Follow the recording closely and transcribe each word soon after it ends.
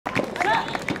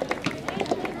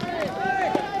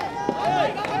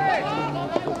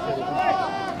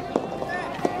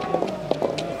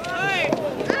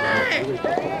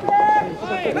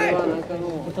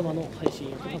様の配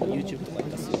信とか YouTube とかに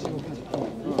出す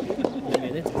有名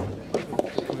なやつ。こ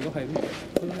れが入るんだ。こ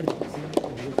れが入るんです。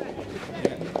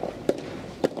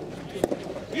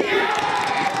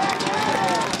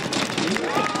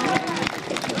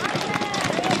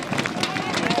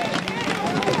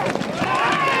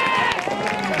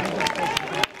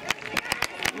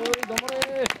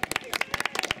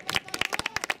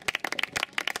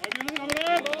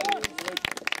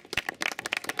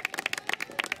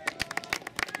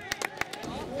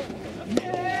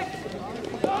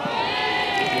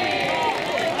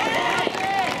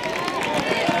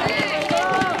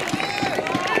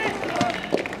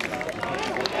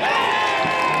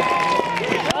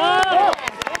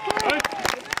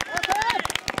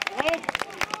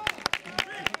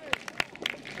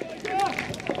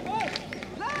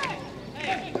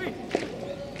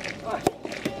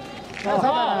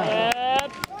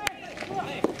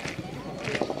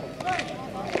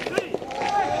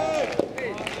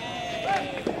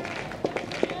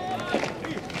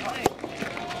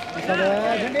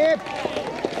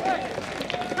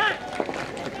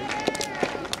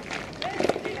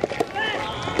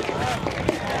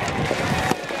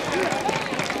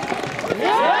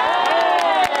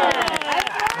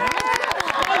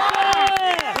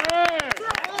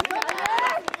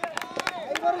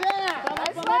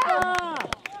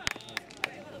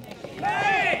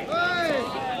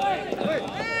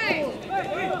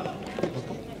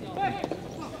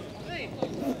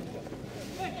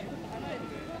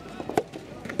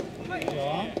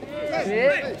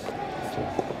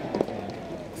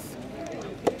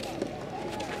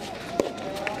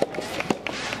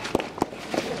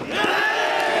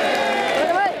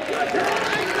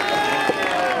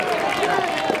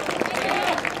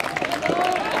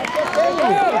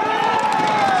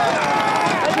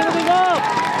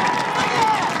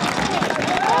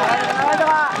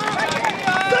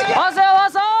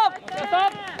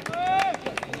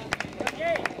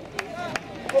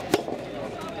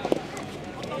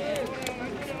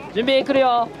準備来る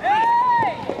よ。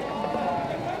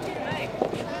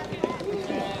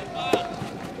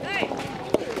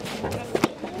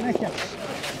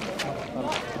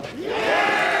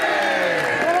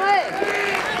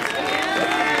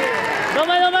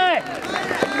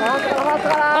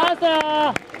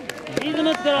リズ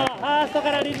ム作ろう。ファースト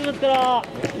からリズム作ろ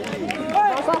う。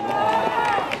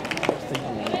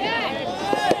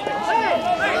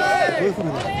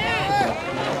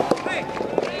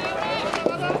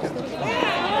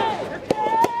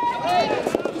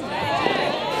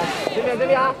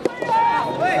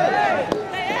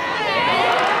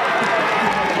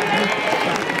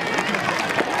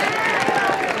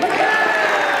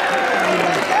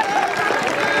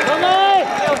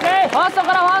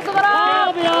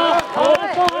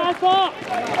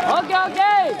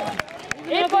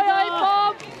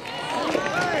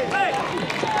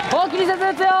気にせず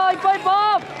打つよ、一本一本。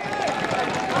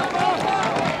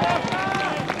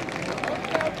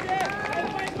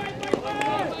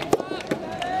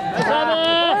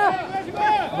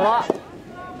ほら。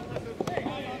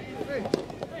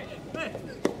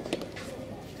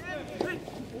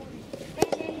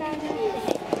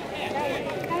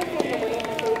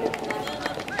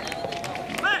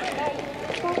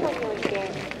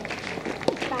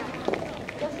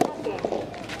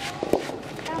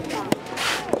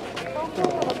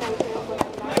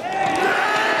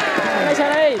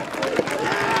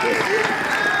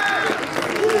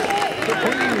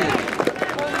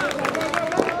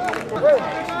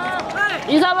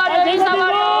インサーバーリュー、インサーバー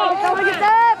リュー。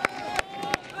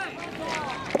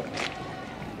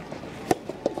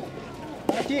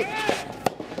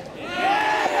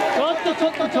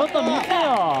ちょっと見てよ。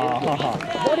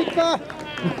ボリッカ。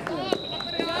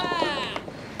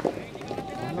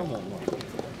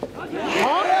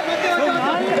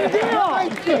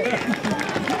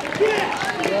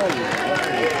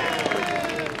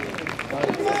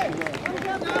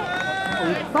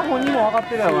本にも分かっ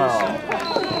てるやろな。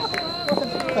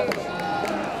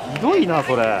ひどいな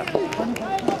それ。切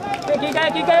り替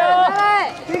えよ。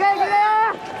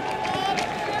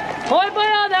もう一本よ、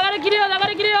流れ切るよ。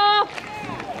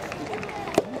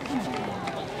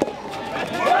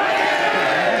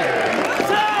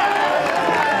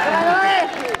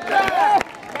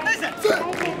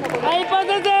はい、一本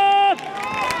ずつ。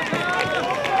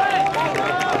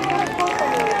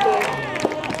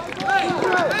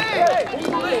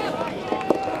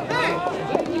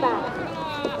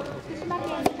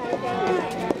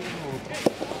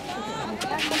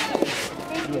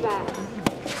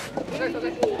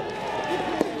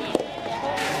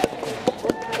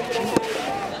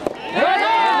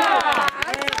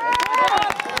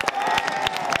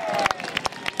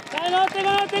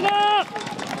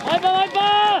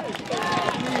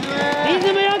リ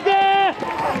ズムよく。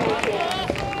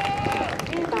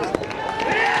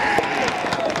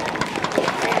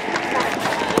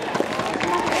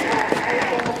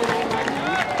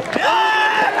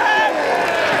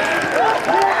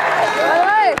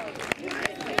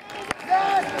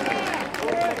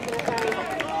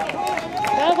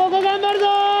さあここ頑張るぞ。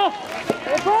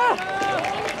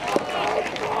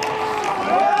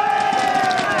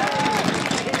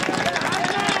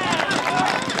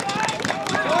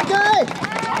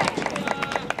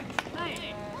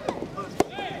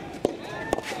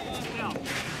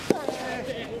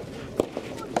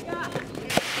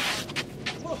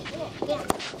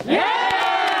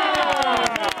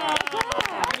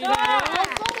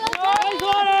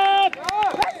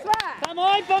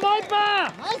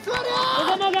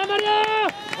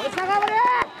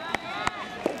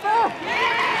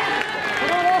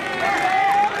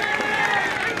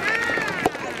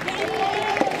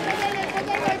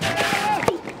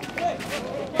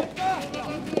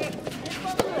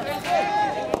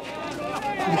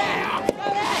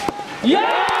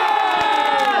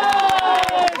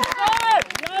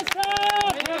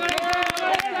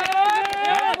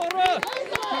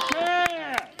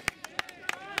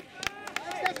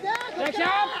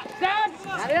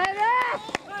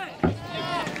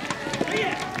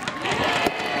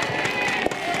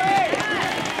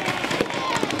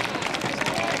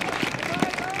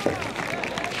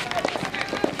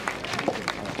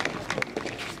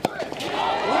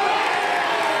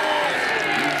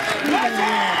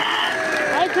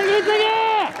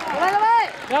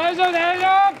大丈夫大丈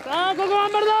夫。さあここ頑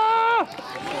張るぞ。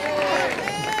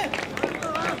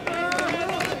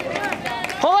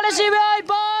ここレシーブ一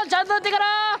本ちゃんと打ってから。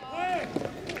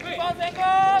一本成功。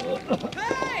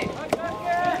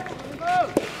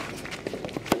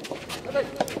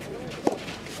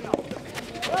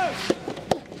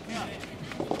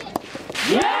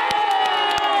イエーイ。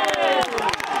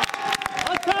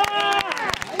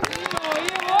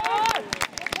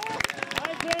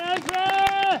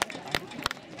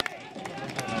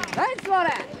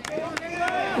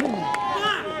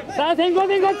さあ先行強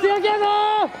気やぞ。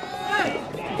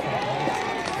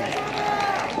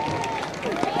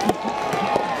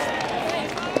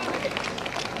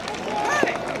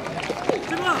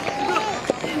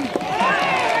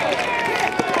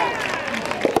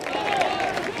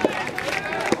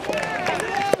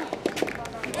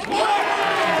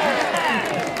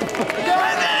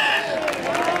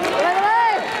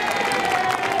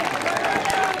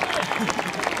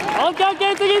オッケーオッケ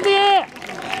ー、次次。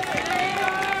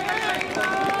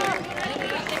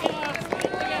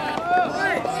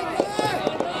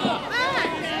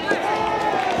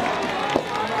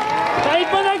一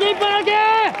本だけ。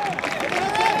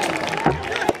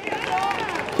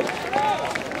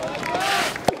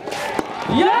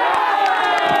イエーイ。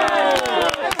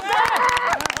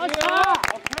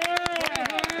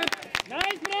ナイ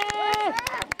スプレー。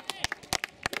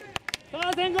さ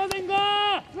あ先行。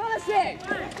素晴らしい。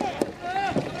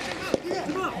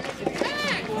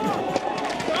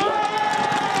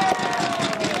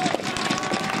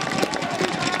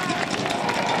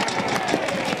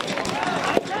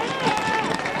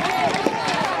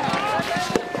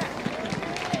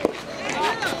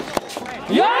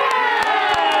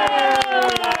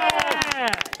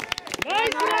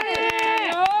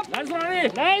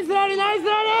ナイスラリー。さ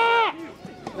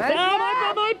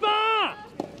あもう一本。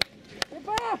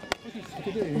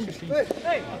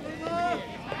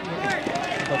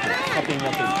勝手にや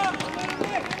ってる。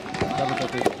ダブル立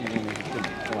て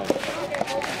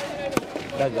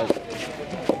大丈夫。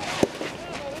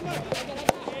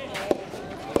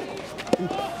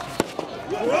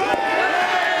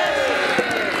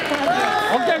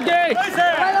オッケー。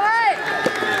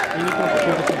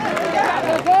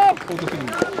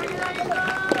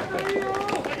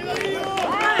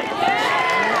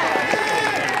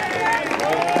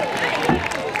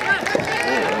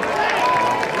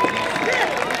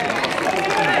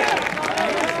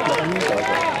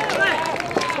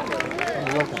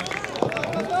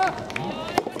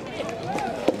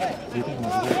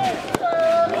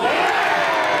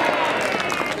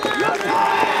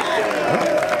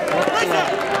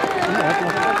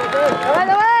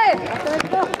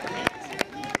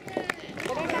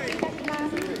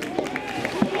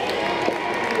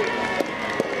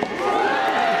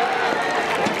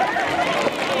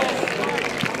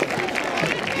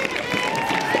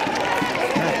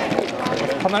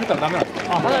離れたらダメなんです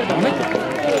か。離れたらダメって。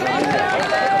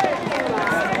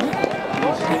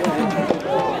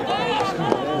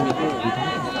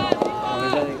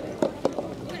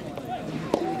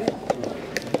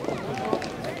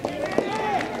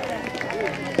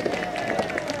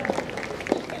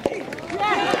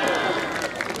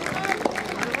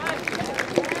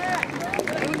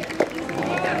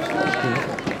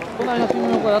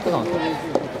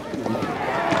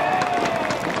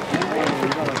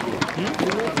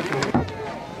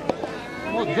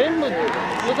全部よ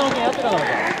その県やってたからさ。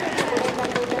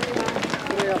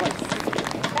これやばいっす。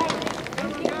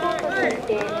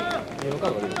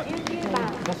19番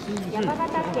山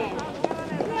形県、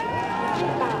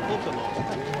10番兵庫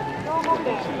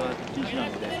県、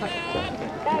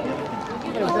第20コート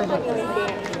において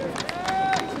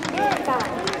10番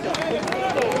栃木県、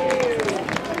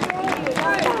24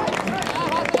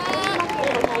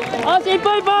番あし、一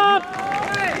本一本。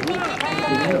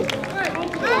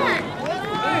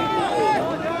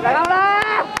頑張れ。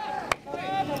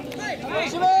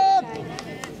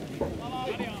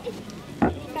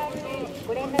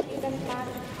ご連絡いたします。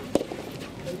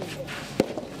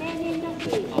成年女子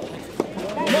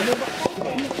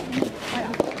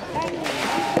第2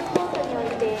コートにおい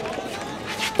て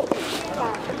10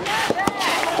番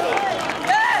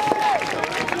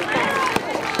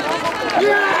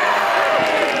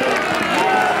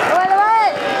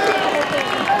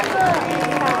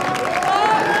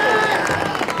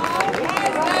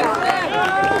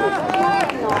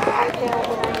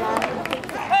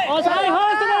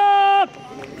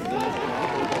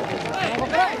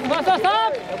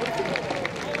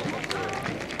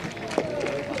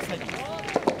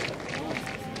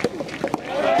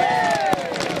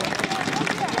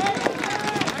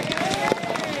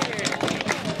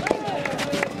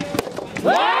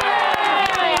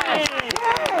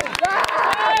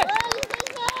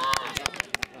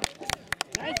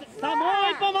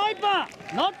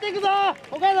乗っていくぞ、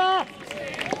岡山。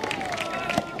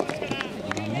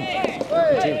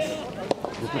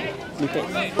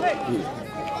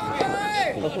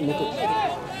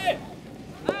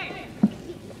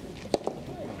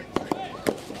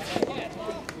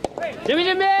準備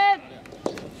準備。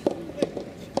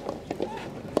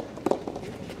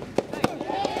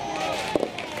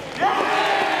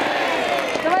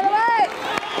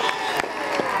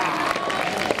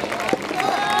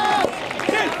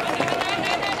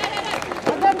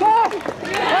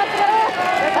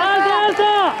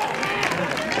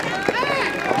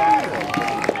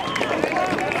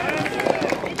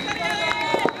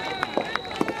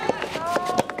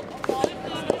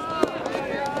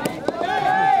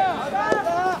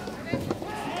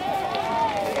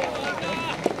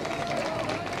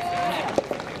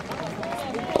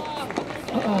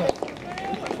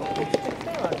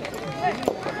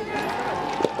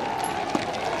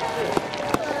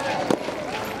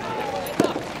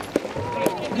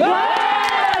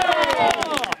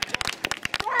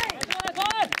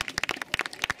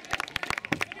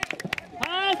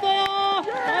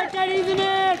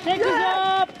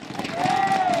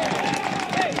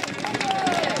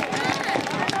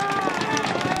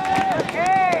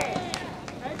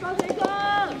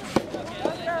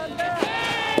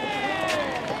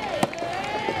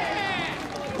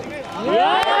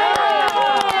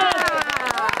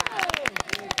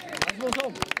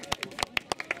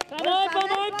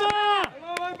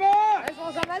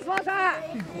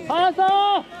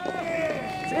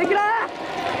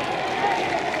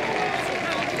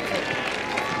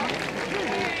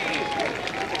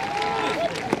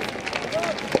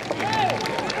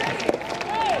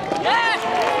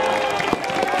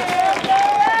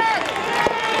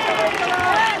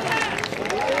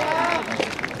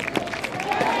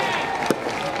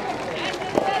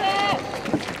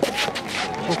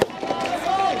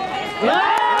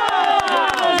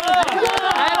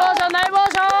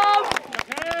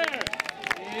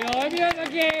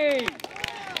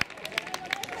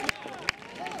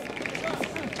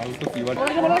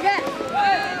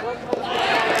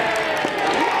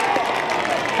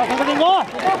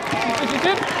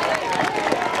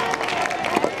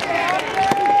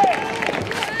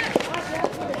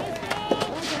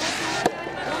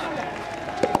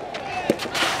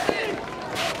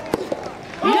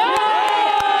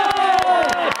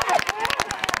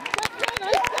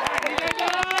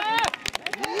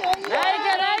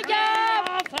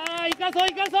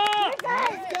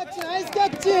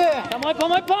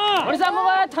森さん、ここ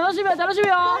楽しみよ、楽しみ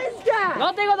よ。乗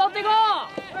っていこう、乗っていこう。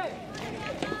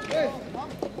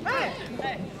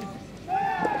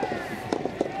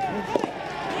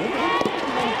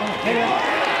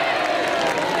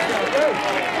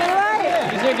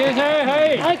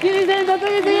はい、切り線、突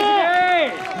撃。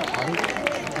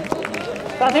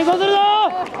さあ、先行するぞ。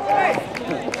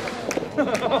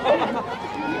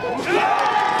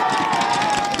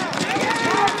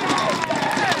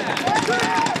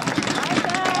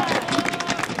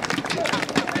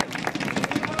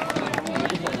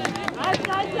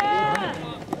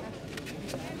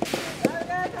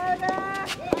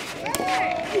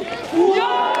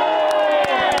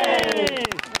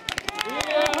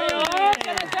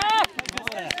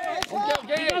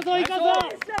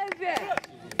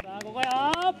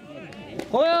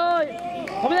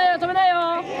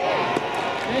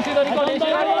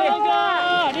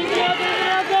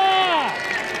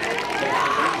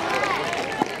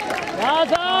相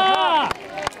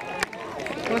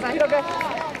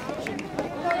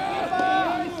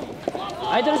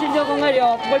手の心情を考える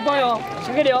よ。ここ一本よ。仕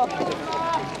掛けるよ。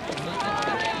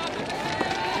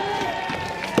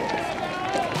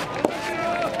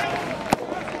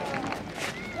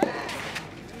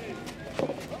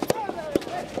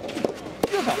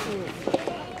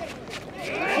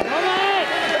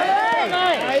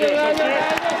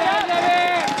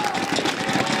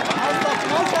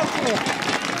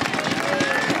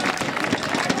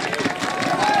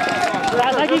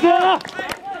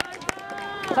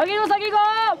先行こう。先行こう。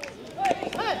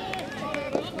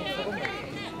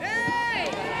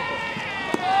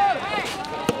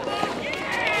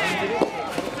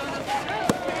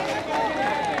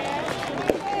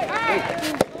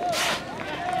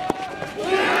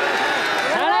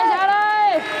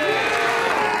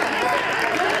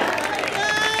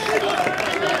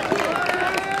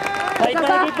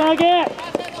一本だけ。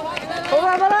ほ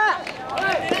らほら。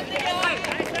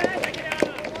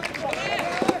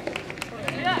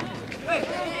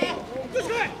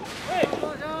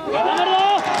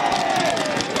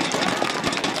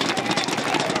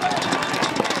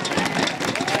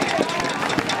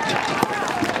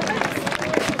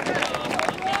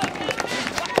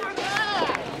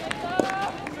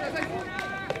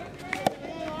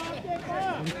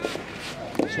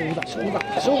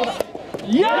勝負だ。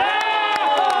いや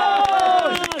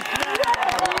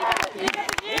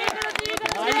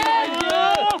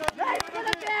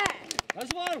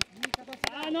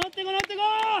乗ってこ乗ってこ。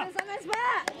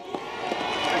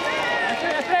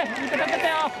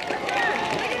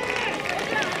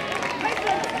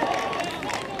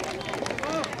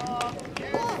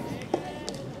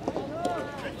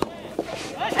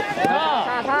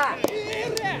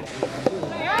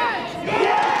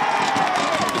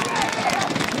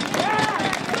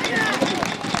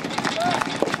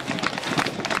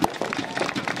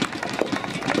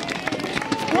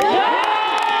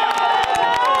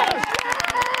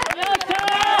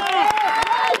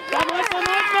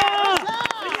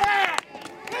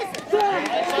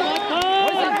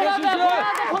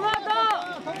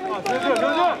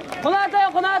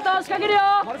この後仕掛けるよ。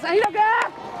森さん広く。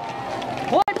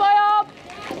もう一本よ。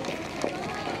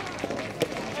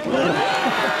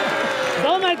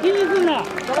お前気にすんな。頑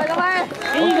張れ。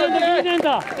気にせんと。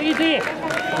次。切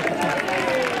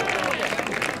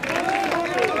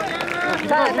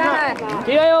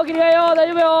り替えよう大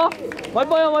丈夫よ。もう一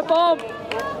本よ。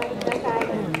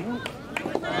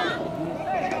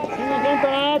気にせんと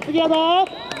な。次やぞ。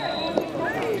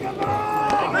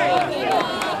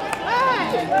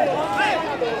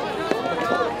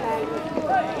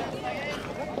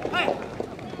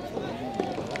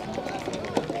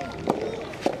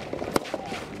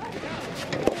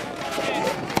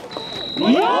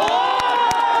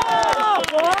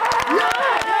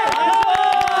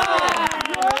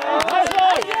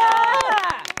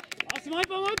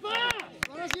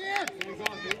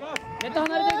ネット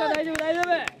離れてるから大丈夫。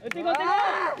打っていこう。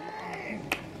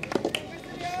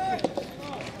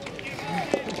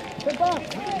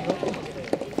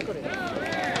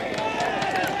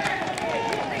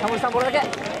森さんボールだ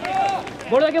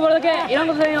けいらん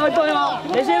ことせんよ。一本よ。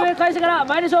レシーブ返してから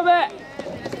前で勝負。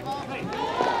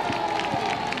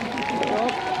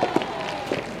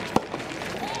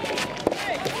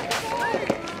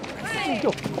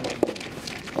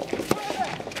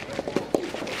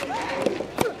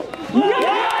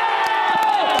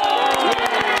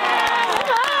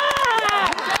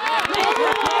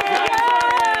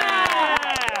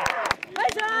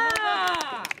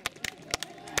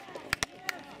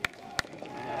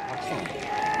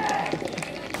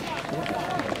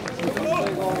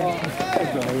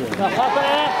ファーストね。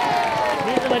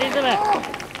リズム。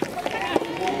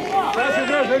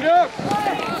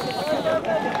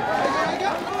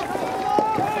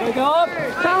いくよ。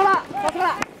さあほら。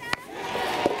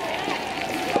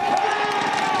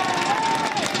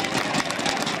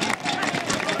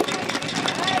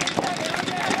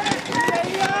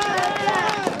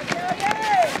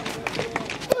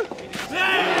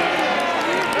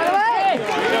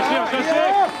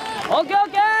オッケー。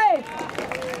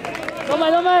どんま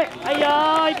い。はいよ。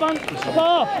一本。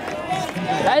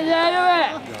大丈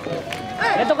夫。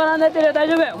ネットから離れてるよ。大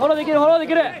丈夫。フォローできる。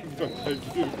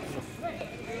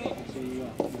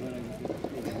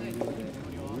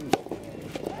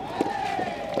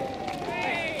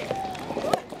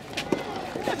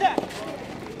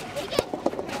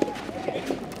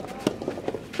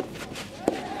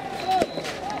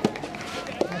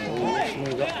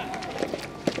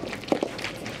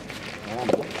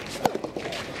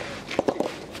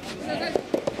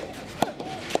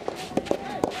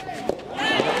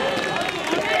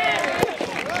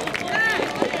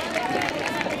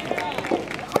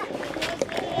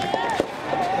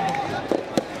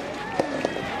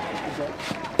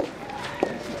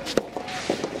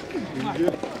よ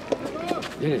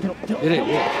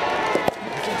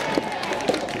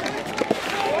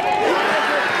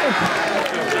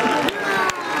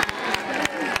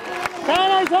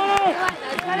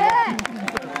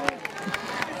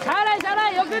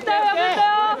くったよ。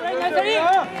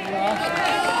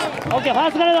オッケー、ファー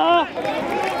ストからだ。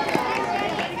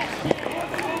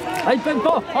はい、一本フ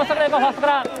ァーストから行こう、ファーストか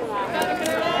ら。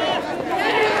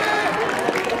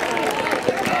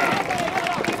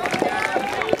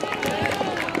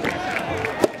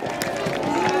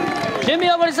準備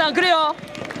よ、森さん、来るよ。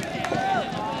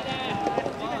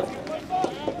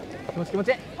気持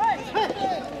ち。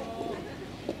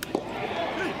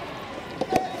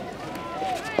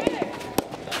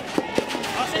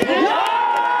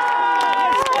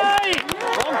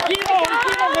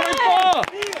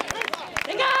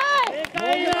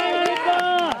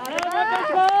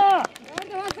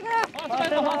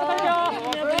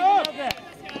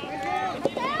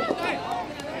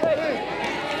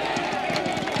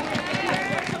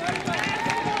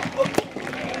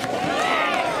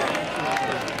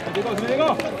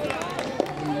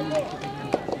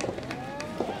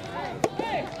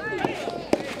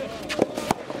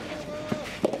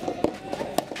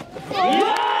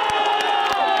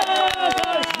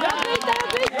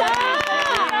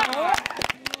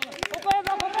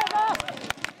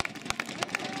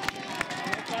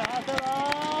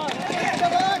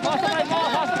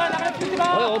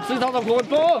落ち着いたぞ、ここ一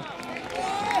本。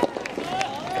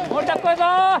森田っこいぞ。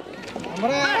頑張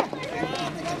れ。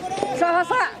さあ、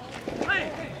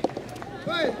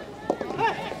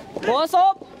暴走。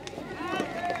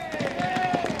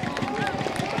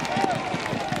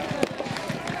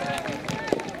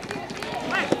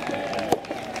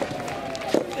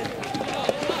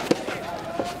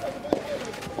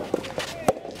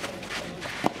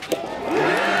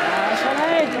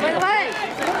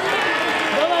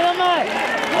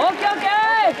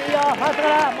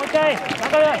もう一回、頑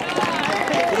張る。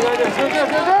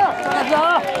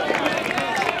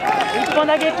一本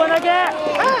だけ。ラ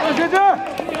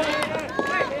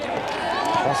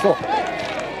スト。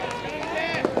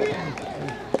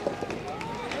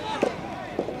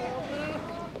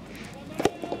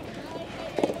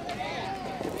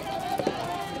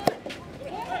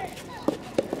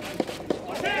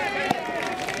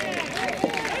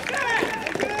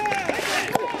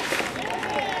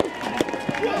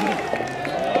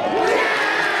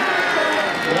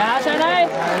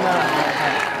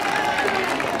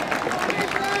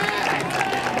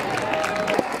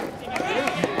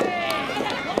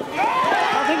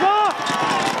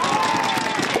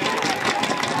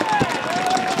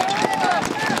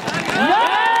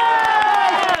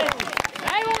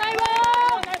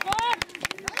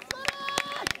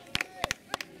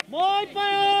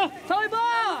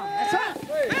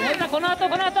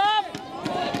この後。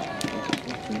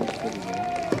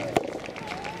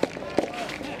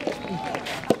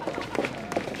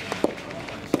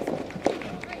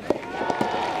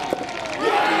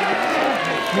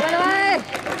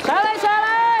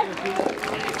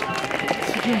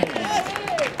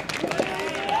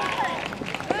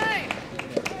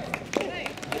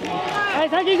はい、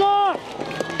先行こう。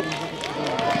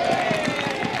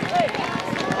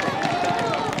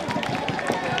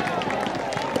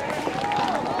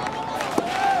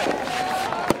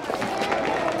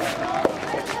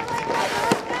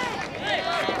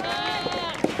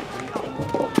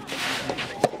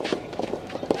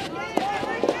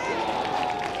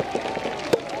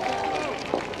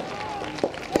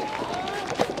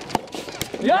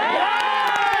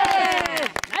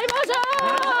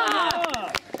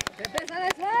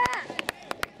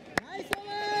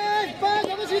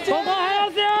ここ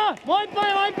離すよ。もう一本。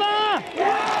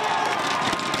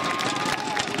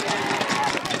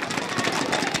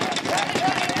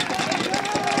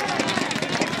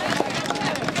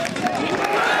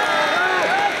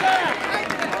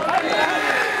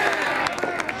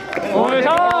おいしょ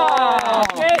ー。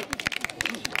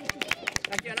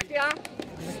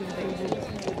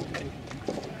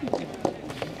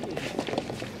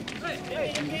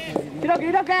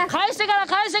広く返してから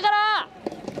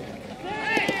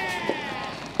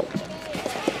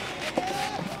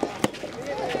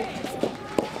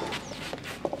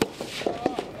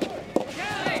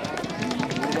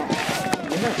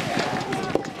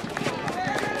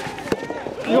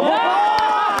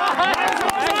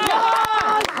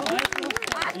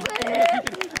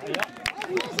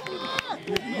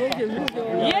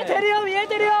見え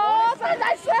てるよ。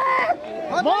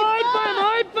もう一本。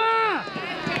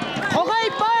ここ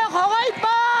一本。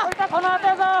この後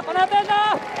やぞ。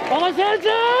この集中。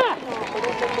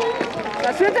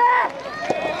集中。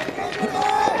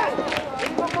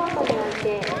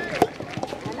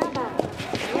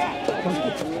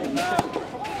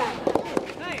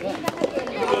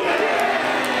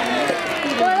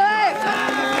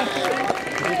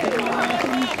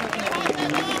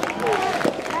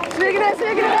ぎれ締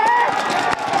め切れ。は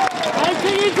い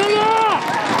次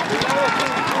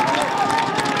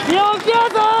強気や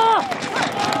ぞ。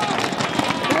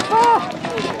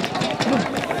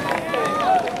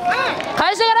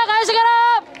返してから返してから。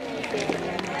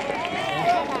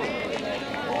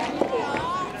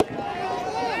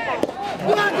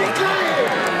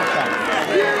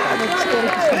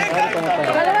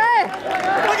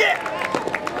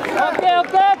オッケ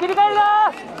ー切り替えるぞ。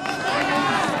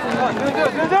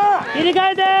切り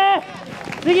替えて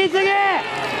次出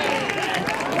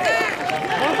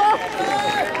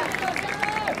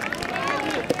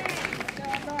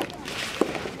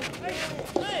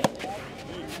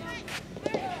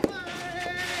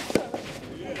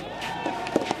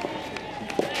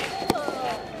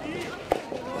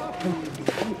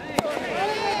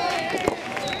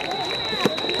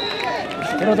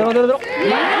ろ。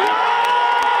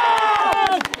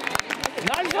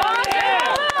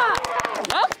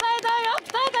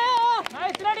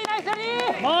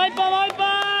もう一本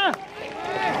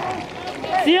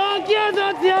強気やぞ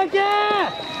強気。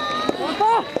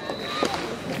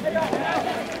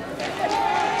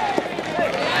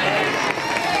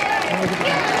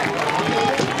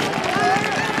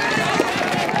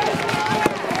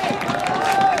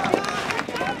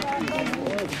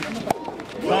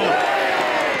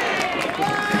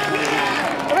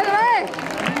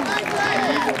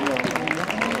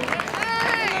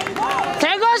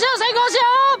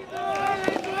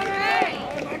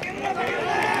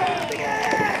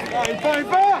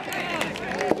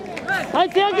はい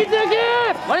強気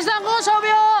森さんこう勝負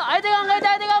よ。相手考えて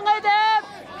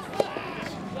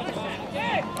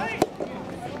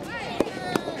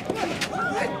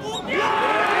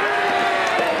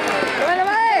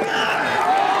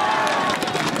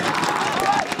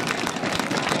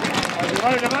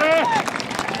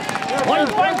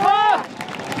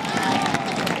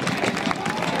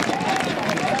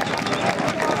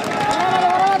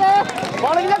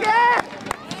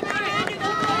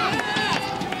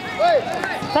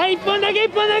さあ1本だけ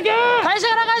返して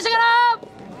から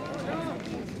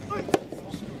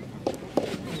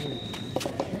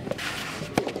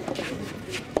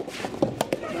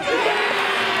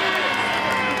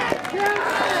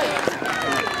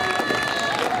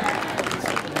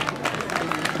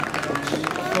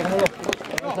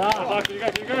さあ切り替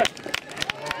え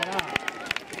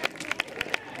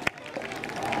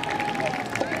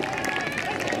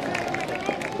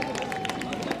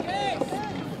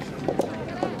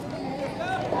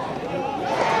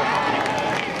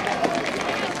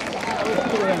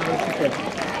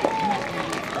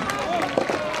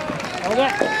オッケ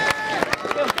ー